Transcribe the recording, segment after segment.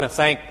I want to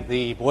thank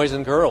the boys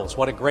and girls.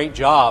 What a great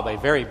job, a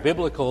very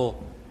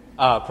biblical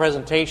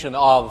presentation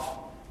of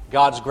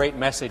God's great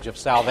message of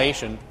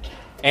salvation.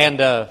 And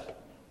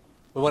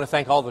we want to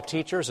thank all the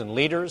teachers and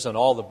leaders and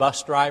all the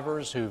bus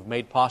drivers who've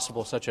made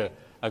possible such a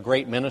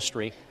great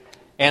ministry.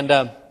 And,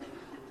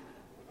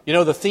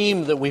 the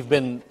theme that we've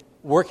been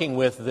working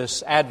with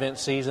this Advent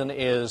season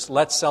is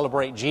Let's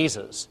Celebrate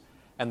Jesus.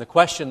 And the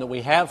question that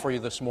we have for you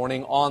this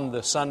morning on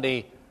the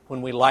Sunday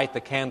when we light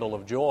the candle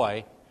of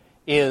joy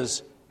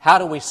is, how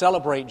do we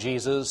celebrate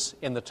Jesus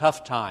in the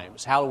tough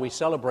times? How do we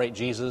celebrate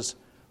Jesus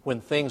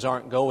when things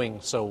aren't going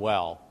so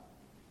well?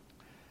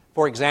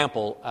 For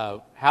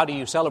example, how do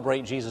you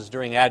celebrate Jesus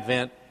during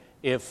Advent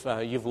if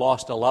you've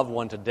lost a loved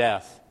one to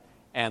death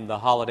and the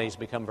holidays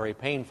become very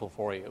painful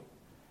for you?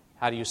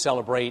 How do you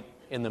celebrate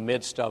in the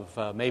midst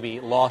of maybe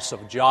loss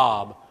of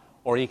job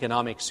or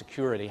economic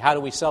security? How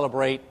do we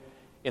celebrate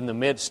in the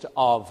midst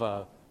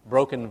of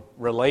broken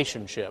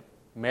relationship,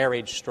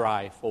 marriage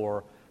strife,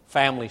 or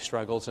family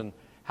struggles? And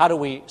how do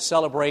we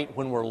celebrate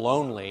when we're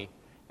lonely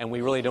and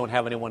we really don't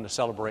have anyone to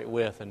celebrate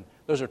with? And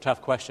those are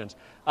tough questions.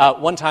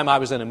 One time I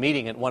was in a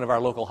meeting at one of our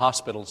local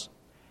hospitals,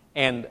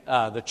 and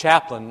the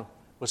chaplain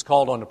was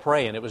called on to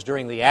pray, and it was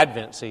during the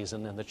Advent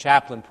season, and the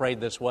chaplain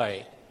prayed this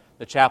way.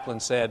 The chaplain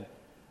said,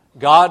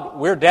 "God,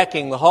 we're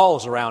decking the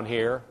halls around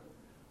here.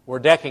 We're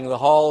decking the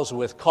halls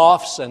with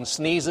coughs and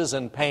sneezes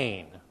and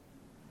pain."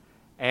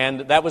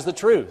 And that was the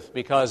truth,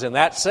 because in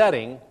that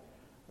setting,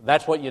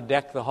 that's what you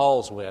deck the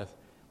halls with,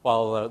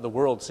 while the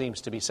world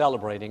seems to be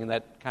celebrating, and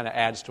that kind of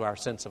adds to our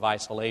sense of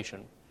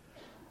isolation.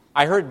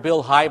 I heard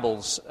Bill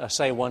Hybels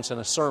say once in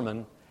a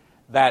sermon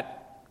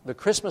that the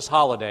Christmas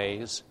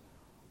holidays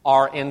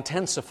are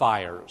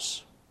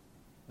intensifiers.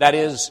 That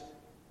is,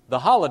 the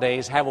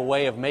holidays have a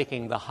way of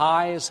making the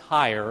highs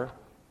higher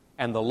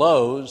and the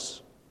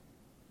lows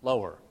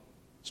lower.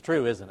 It's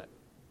true, isn't it?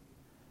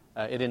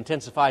 It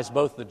intensifies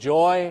both the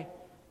joy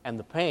and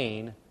the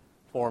pain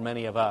for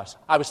many of us.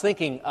 I was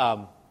thinking,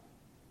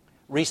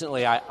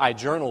 recently I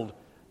journaled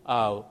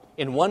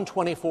in one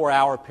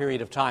 24-hour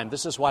period of time.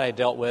 This is what I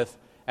dealt with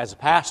as a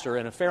pastor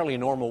in a fairly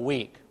normal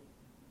week.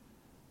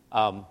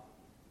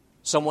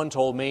 Someone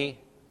told me,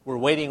 we're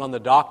waiting on the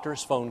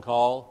doctor's phone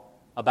call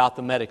about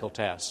the medical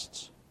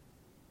tests.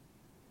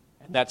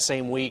 And that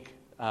same week,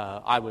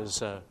 I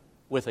was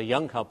with a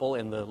young couple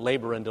in the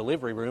labor and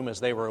delivery room as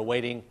they were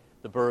awaiting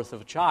the birth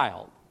of a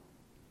child.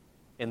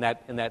 In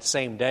that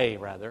same day,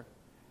 rather.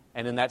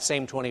 And in that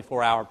same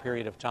 24-hour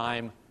period of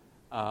time,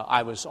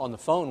 I was on the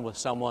phone with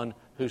someone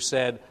who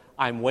said,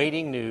 "I'm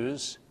waiting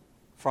news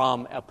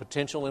from a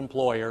potential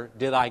employer.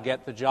 Did I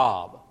get the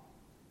job?"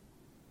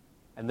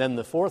 And then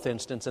the fourth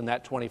instance in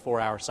that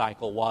 24-hour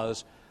cycle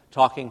was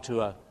talking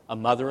to a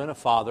mother and a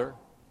father,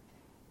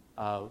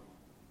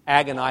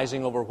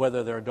 agonizing over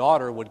whether their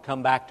daughter would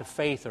come back to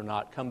faith or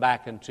not, come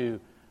back into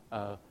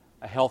a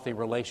healthy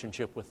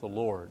relationship with the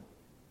Lord.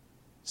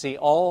 See,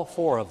 all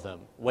four of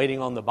them, waiting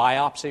on the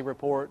biopsy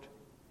report,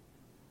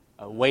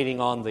 waiting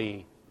on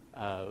the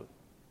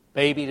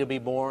baby to be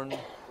born,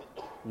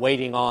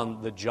 waiting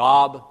on the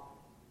job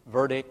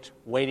verdict,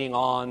 waiting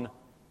on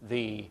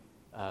the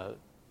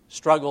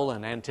struggle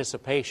and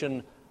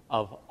anticipation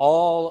of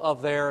all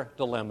of their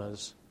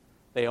dilemmas,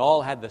 they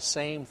all had the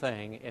same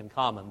thing in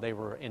common. They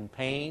were in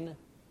pain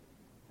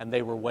and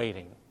they were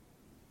waiting.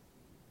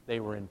 They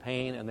were in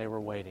pain and they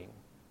were waiting.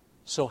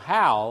 So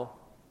how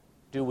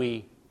do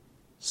we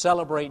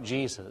celebrate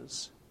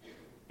Jesus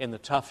in the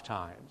tough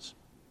times?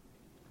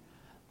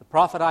 The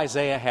prophet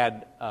Isaiah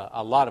had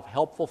a lot of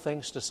helpful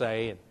things to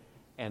say,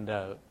 and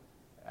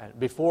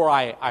before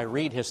I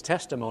read his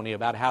testimony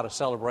about how to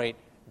celebrate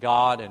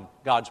God and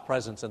God's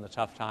presence in the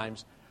tough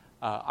times,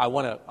 I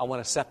want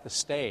to set the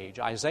stage.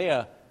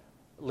 Isaiah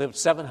lived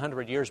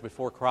 700 years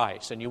before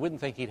Christ, and you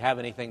wouldn't think he'd have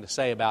anything to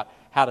say about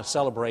how to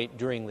celebrate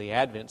during the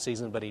Advent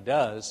season, but he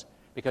does,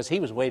 because he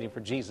was waiting for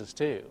Jesus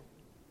too.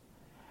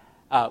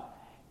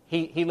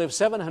 He lived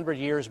 700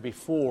 years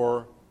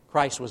before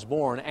Christ was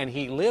born, and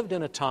he lived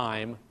in a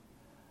time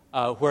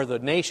where the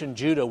nation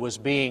Judah was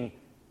being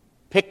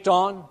picked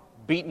on,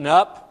 beaten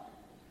up,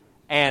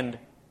 and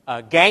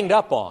ganged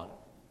up on.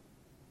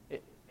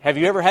 Have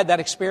you ever had that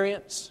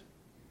experience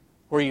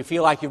where you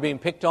feel like you're being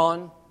picked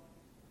on,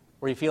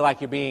 where you feel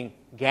like you're being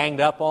ganged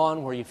up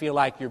on, where you feel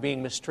like you're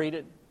being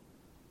mistreated?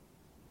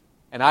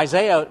 And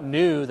Isaiah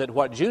knew that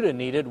what Judah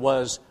needed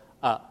was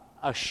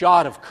a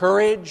shot of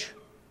courage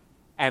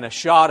and a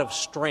shot of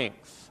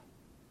strength.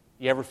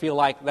 You ever feel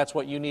like that's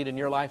what you need in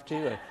your life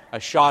too? A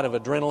shot of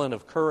adrenaline,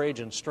 of courage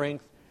and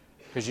strength,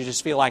 because you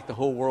just feel like the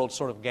whole world's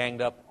sort of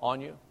ganged up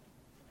on you?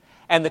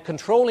 And the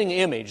controlling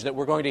image that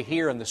we're going to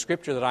hear in the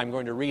scripture that I'm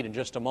going to read in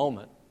just a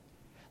moment,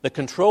 the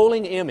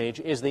controlling image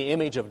is the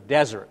image of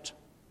desert.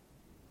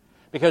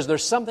 Because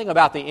there's something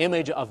about the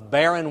image of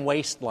barren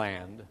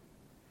wasteland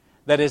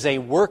that is a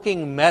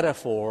working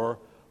metaphor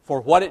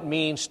for what it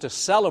means to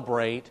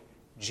celebrate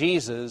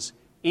Jesus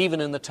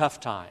even in the tough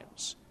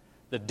times.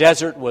 The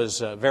desert was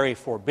very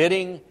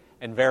forbidding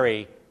and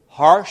very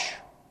harsh.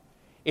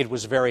 It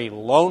was very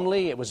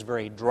lonely. It was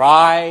very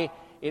dry.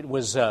 It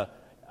was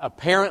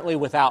apparently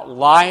without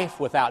life,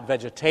 without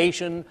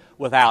vegetation,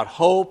 without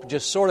hope,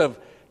 just sort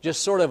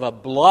of a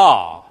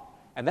blah.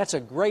 And that's a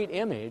great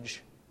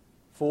image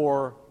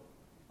for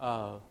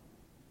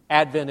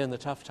Advent in the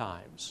tough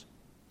times.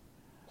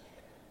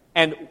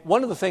 And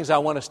one of the things I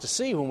want us to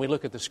see when we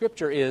look at the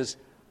Scripture is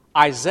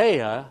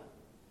Isaiah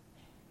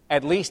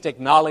at least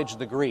acknowledged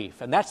the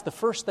grief. And that's the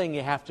first thing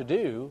you have to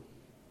do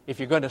if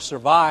you're going to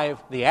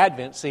survive the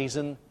Advent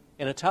season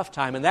in a tough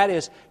time. And that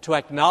is to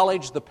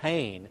acknowledge the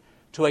pain,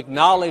 to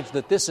acknowledge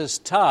that this is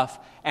tough,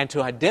 and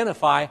to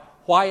identify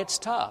why it's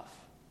tough.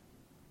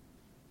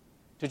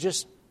 To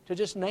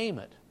just name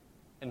it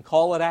and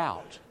call it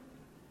out.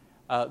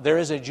 There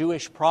is a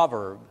Jewish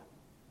proverb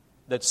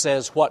that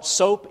says, what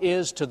soap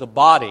is to the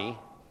body,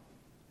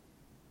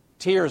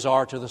 tears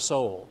are to the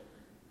soul.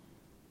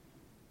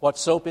 What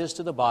soap is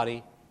to the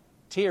body,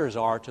 tears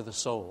are to the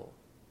soul.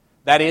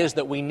 That is,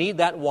 that we need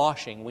that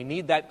washing, we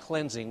need that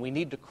cleansing, we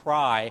need to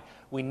cry,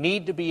 we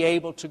need to be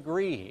able to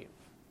grieve.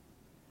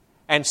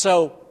 And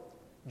so,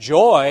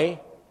 joy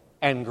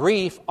and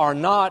grief are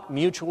not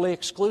mutually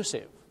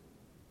exclusive.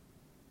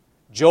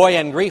 Joy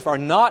and grief are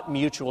not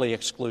mutually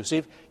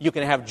exclusive. You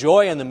can have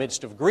joy in the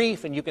midst of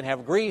grief, and you can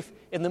have grief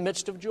in the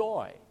midst of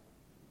joy.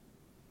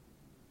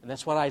 And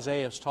that's what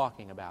Isaiah is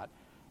talking about.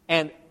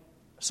 And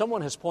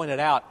someone has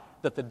pointed out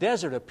that the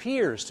desert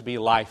appears to be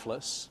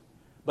lifeless,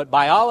 but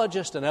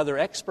biologists and other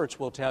experts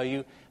will tell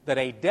you that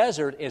a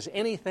desert is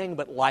anything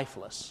but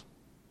lifeless.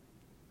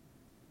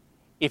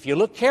 If you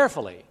look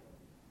carefully,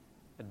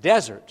 a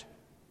desert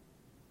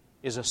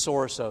is a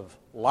source of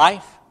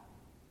life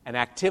and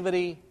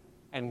activity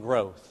and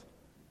growth.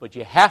 But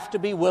you have to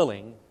be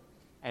willing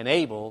and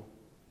able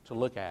to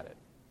look at it.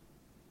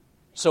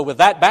 So with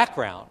that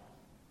background,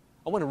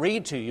 I want to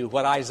read to you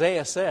what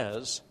Isaiah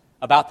says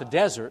about the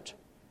desert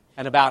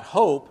and about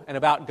hope and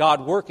about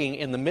God working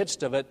in the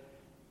midst of it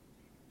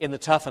in the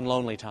tough and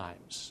lonely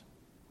times.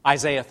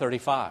 Isaiah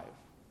 35.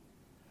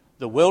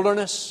 The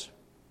wilderness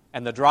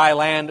and the dry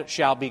land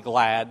shall be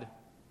glad.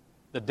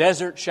 The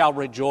desert shall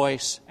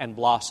rejoice and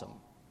blossom.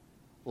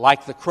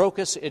 Like the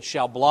crocus it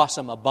shall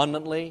blossom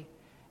abundantly,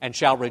 and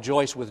shall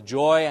rejoice with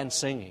joy and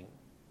singing.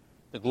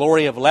 The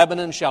glory of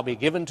Lebanon shall be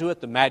given to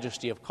it, the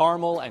majesty of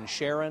Carmel and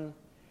Sharon.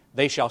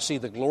 They shall see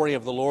the glory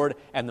of the Lord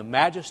and the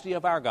majesty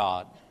of our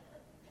God.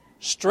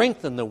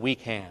 Strengthen the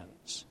weak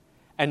hands,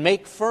 and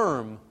make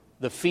firm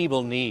the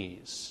feeble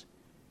knees.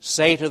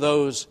 Say to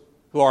those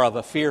who are of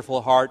a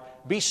fearful heart,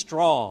 be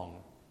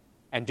strong,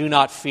 and do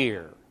not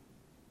fear.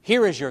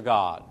 Here is your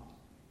God.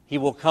 He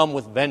will come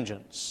with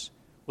vengeance,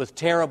 with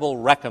terrible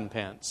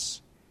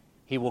recompense.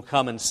 He will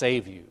come and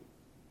save you.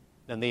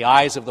 Then the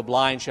eyes of the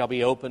blind shall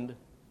be opened,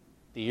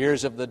 the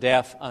ears of the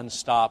deaf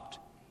unstopped.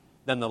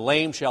 Then the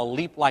lame shall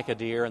leap like a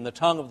deer, and the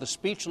tongue of the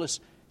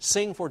speechless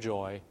sing for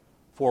joy.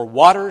 For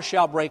waters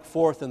shall break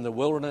forth in the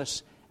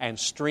wilderness, and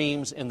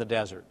streams in the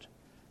desert.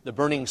 The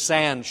burning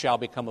sand shall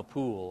become a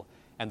pool,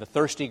 and the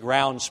thirsty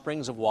ground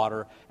springs of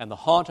water, and the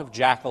haunt of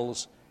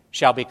jackals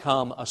shall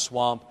become a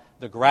swamp.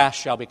 The grass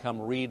shall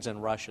become reeds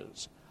and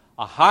rushes.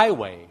 A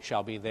highway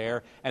shall be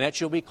there, and it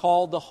shall be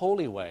called the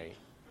Holy Way.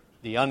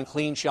 The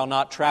unclean shall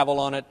not travel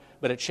on it,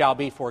 but it shall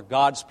be for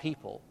God's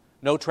people.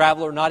 No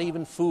traveler, not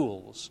even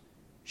fools,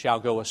 shall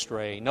go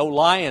astray. No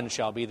lion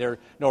shall be there,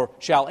 nor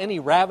shall any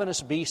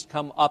ravenous beast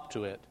come up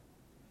to it.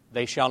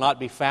 They shall not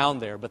be found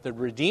there, but the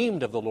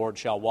redeemed of the Lord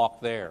shall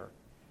walk there.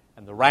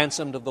 And the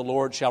ransomed of the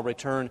Lord shall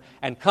return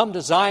and come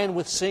to Zion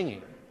with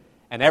singing.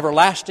 And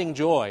everlasting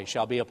joy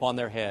shall be upon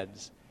their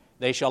heads.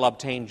 They shall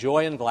obtain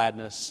joy and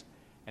gladness,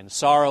 and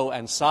sorrow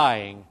and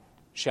sighing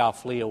shall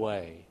flee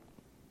away.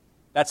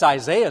 That's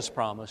Isaiah's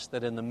promise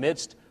that in the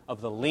midst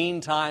of the lean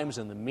times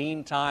and the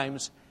mean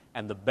times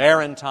and the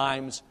barren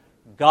times,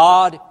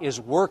 God is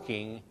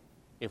working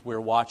if we're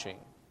watching.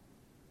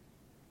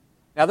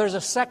 Now there's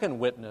a second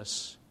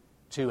witness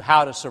to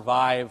how to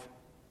survive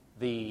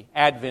the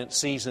Advent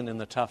season in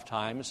the tough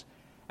times,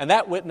 and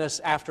that witness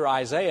after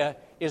Isaiah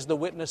is the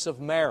witness of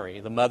Mary,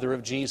 the mother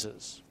of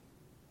Jesus.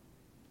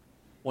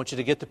 I want you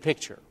to get the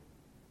picture.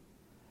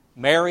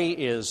 Mary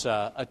is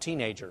a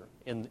teenager.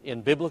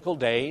 In biblical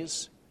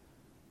days,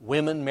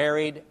 women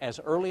married as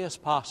early as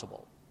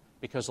possible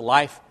because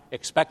life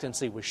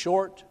expectancy was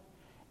short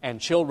and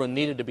children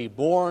needed to be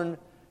born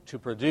to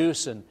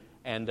produce and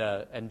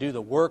do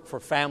the work for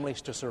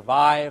families to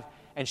survive.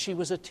 And she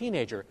was a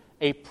teenager,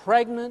 a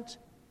pregnant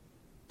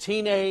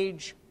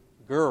teenage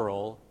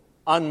girl,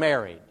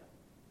 unmarried.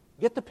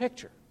 Get the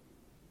picture.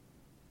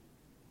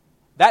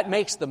 That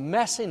makes the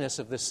messiness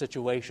of this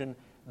situation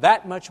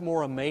that much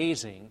more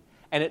amazing,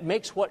 and it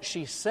makes what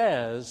she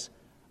says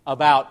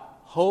about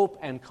hope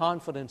and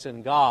confidence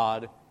in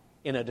God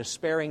in a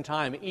despairing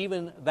time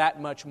even that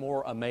much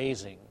more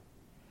amazing.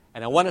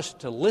 And I want us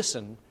to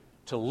listen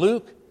to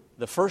Luke,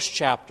 the first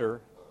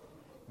chapter,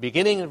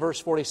 beginning in verse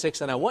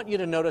 46, and I want you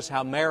to notice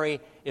how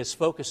Mary is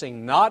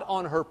focusing not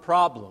on her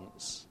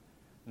problems,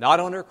 not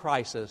on her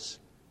crisis,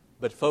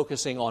 but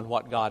focusing on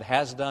what God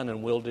has done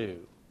and will do.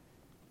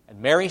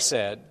 And Mary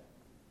said,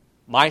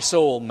 "My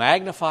soul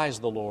magnifies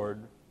the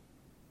Lord,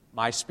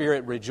 My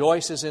spirit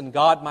rejoices in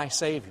God my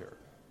Savior,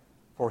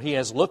 for He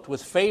has looked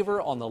with favor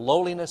on the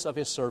lowliness of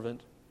His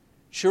servant.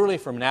 Surely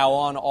from now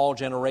on all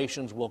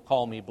generations will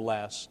call me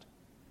blessed.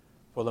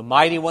 For the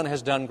Mighty One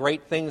has done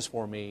great things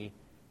for me,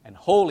 and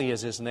holy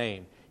is His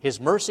name. His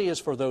mercy is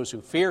for those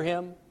who fear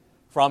Him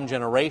from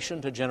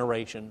generation to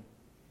generation.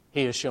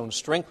 He has shown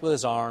strength with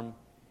His arm.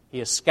 He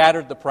has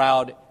scattered the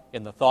proud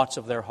in the thoughts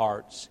of their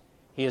hearts.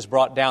 He has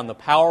brought down the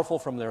powerful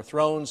from their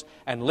thrones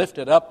and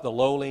lifted up the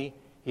lowly.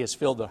 He has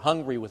filled the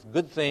hungry with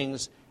good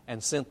things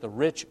and sent the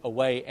rich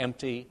away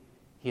empty.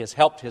 He has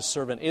helped His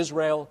servant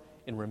Israel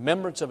in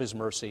remembrance of His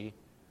mercy,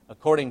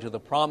 according to the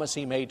promise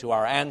He made to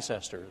our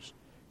ancestors,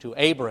 to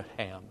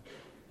Abraham,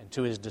 and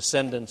to his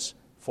descendants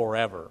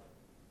forever.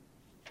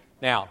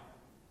 Now,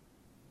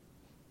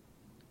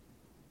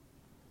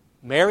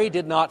 Mary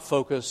did not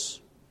focus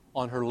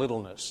on her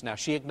littleness. Now,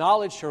 she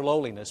acknowledged her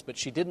lowliness, but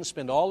she didn't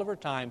spend all of her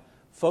time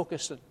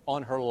focused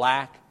on her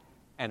lack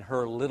and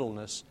her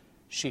littleness.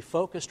 She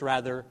focused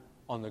rather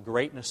on the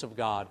greatness of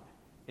God.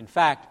 In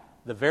fact,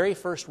 the very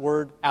first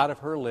word out of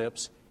her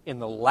lips in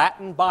the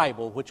Latin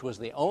Bible, which was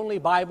the only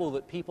Bible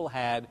that people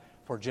had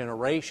for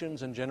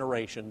generations and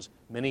generations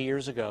many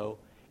years ago,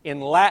 in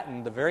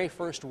Latin, the very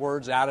first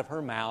words out of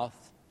her mouth,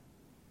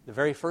 the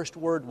very first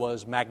word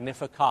was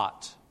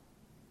Magnificat.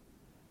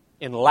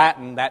 In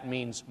Latin, that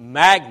means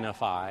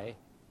magnify,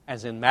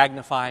 as in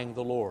magnifying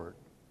the Lord.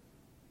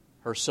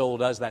 Her soul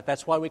does that.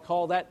 That's why we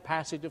call that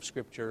passage of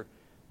Scripture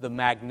the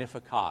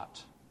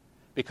Magnificat,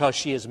 because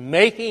she is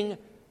making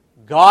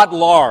God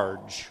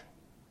large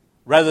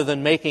rather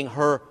than making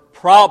her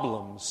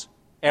problems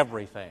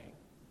everything.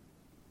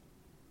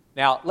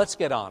 Now, let's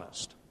get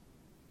honest.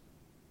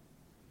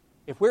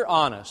 If we're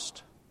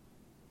honest,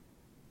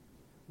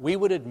 we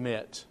would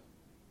admit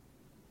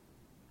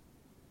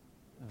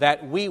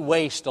that we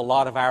waste a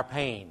lot of our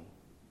pain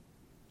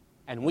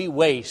and we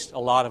waste a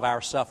lot of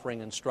our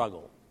suffering and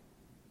struggle.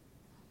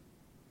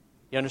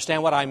 You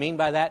understand what I mean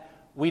by that?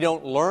 We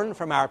don't learn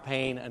from our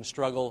pain and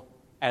struggle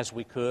as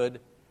we could,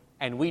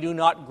 and we do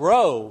not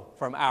grow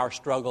from our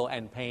struggle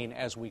and pain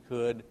as we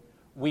could.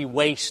 We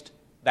waste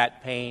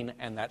that pain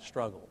and that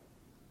struggle.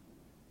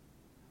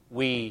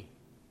 We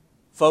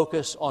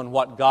focus on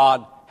what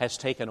God has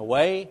taken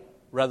away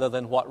rather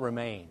than what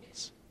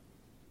remains.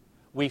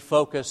 We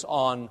focus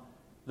on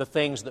the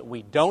things that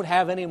we don't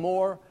have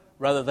anymore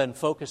rather than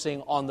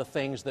focusing on the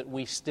things that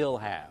we still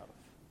have.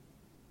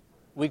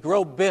 We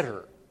grow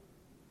bitter.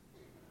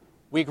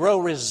 We grow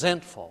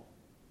resentful.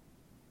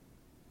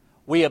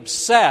 We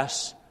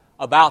obsess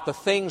about the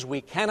things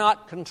we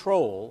cannot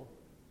control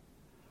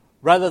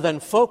rather than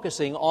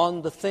focusing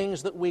on the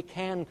things that we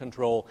can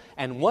control.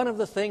 And one of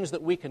the things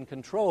that we can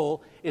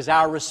control is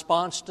our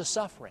response to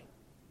suffering,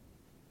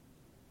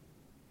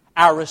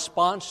 our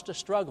response to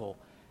struggle.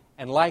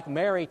 And like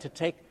Mary,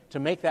 to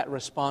make that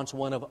response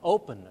one of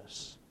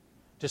openness,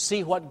 to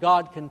see what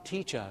God can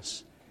teach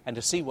us and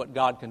to see what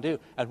God can do.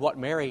 And what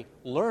Mary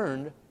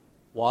learned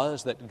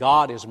was that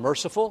God is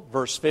merciful,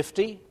 verse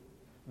 50.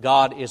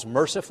 God is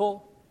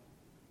merciful.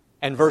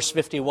 And verse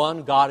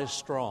 51, God is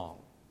strong.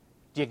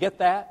 Do you get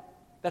that?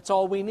 That's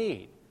all we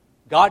need.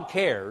 God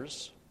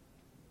cares,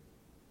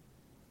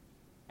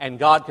 and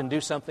God can do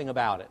something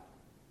about it.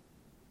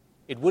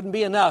 It wouldn't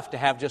be enough to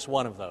have just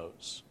one of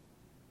those.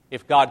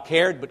 If God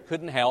cared but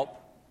couldn't help,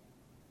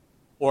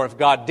 or if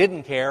God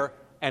didn't care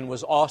and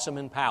was awesome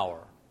in power.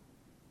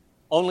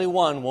 Only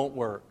one won't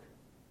work.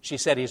 She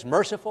said He's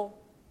merciful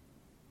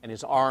and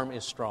His arm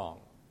is strong.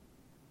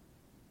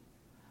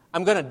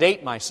 I'm going to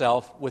date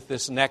myself with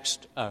this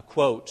next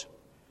quote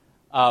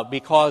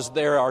because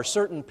there are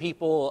certain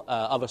people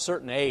of a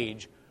certain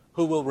age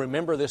who will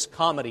remember this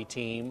comedy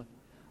team,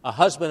 a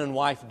husband and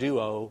wife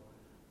duo,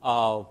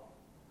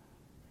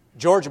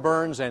 George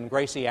Burns and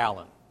Gracie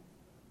Allen.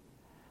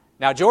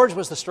 Now, George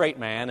was the straight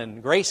man,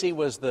 and Gracie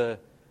was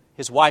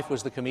his wife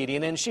was the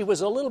comedian, and she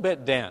was a little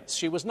bit dense.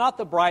 She was not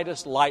the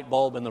brightest light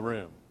bulb in the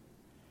room.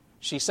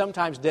 She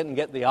sometimes didn't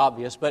get the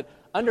obvious, but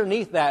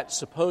underneath that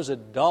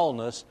supposed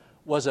dullness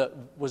was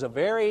a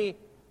very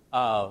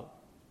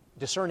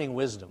discerning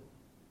wisdom.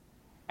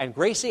 And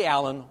Gracie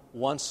Allen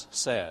once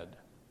said,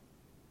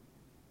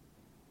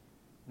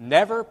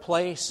 "Never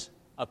place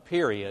a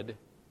period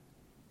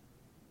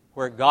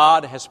where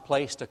God has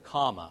placed a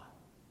comma."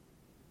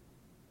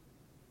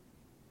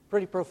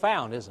 Pretty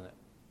profound, isn't it?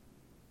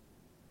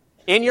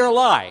 In your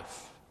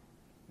life,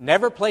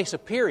 never place a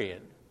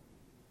period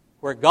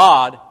where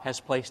God has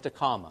placed a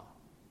comma.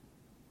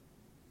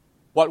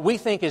 What we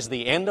think is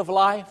the end of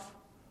life,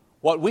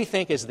 what we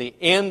think is the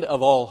end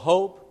of all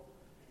hope,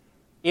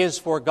 is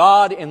for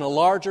God in the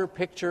larger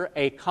picture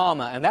a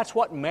comma. And that's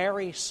what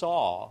Mary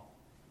saw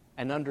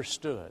and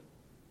understood.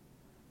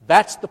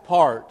 That's the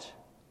part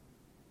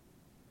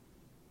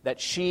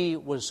that she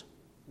was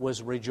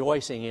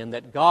rejoicing in,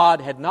 that God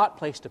had not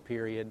placed a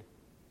period,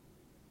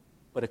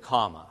 but a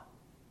comma.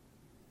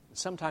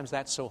 Sometimes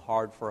that's so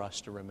hard for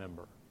us to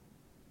remember.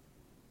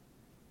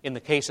 In the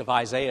case of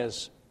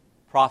Isaiah's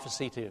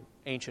prophecy to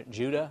ancient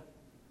Judah,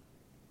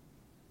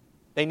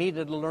 they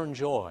needed to learn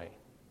joy.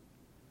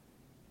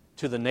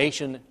 to the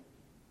nation,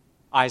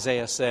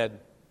 Isaiah said,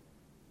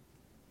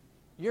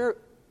 Your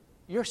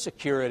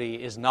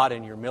security is not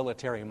in your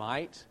military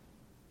might,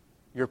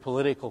 your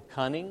political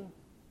cunning.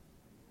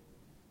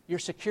 Your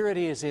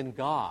security is in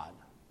God.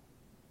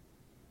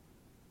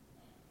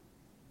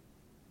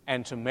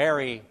 And to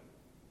Mary,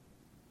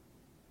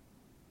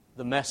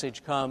 the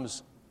message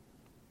comes,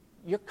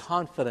 your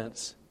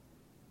confidence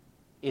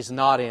is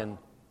not in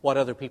what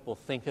other people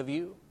think of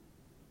you.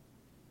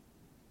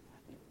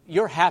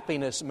 Your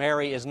happiness,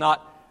 Mary, is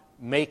not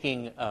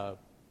making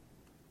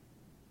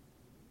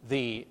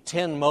the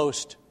 10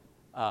 most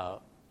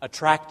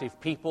attractive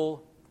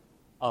people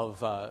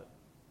of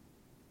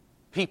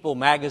People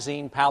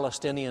magazine,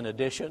 Palestinian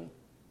edition.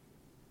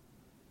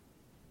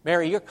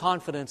 Mary, your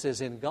confidence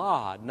is in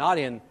God, not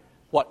in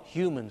what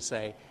humans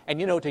say. And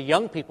to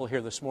young people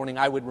here this morning,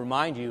 I would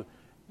remind you,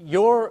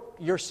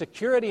 your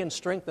security and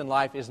strength in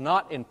life is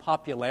not in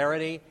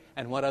popularity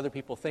and what other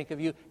people think of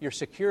you. Your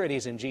security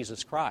is in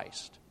Jesus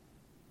Christ.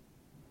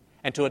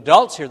 And to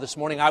adults here this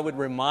morning, I would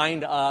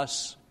remind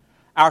us,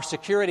 our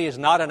security is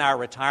not in our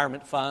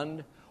retirement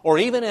fund or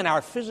even in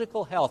our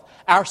physical health.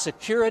 Our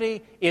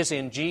security is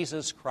in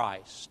Jesus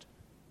Christ.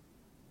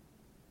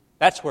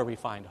 That's where we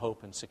find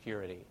hope and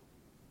security.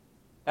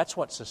 That's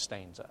what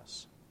sustains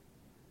us.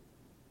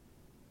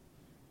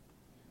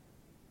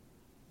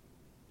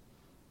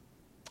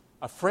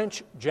 A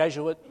French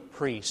Jesuit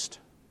priest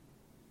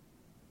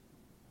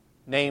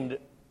named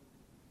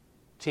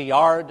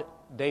Teilhard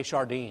de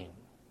Chardin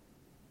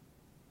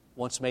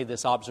once made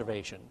this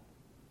observation.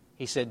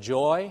 He said,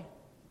 joy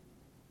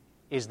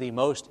is the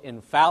most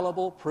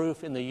infallible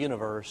proof in the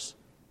universe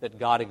that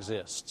God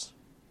exists.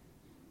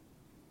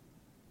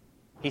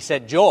 He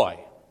said, joy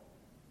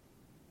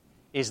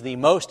is the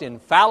most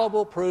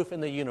infallible proof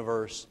in the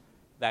universe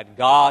that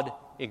God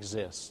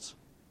exists.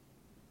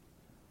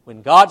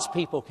 When God's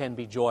people can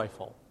be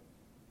joyful,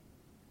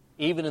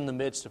 even in the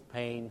midst of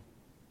pain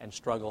and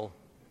struggle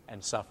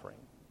and suffering.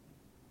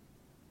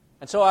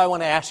 And so I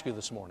want to ask you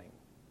this morning,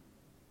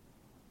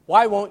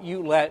 why won't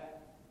you let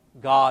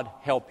God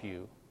help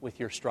you with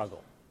your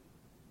struggle?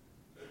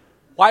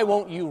 Why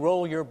won't you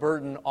roll your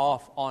burden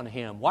off on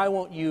Him? Why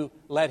won't you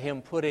let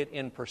Him put it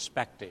in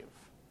perspective?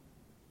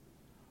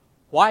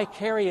 Why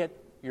carry it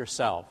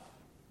yourself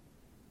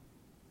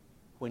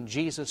when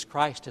Jesus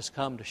Christ has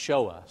come to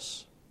show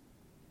us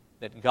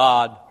that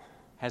God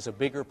has a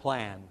bigger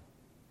plan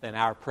than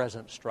our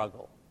present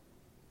struggle?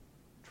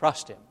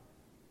 Trust Him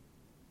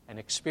and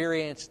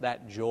experience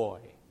that joy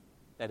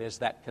that is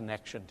that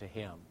connection to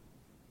Him.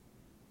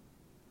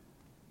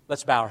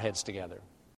 Let's bow our heads together.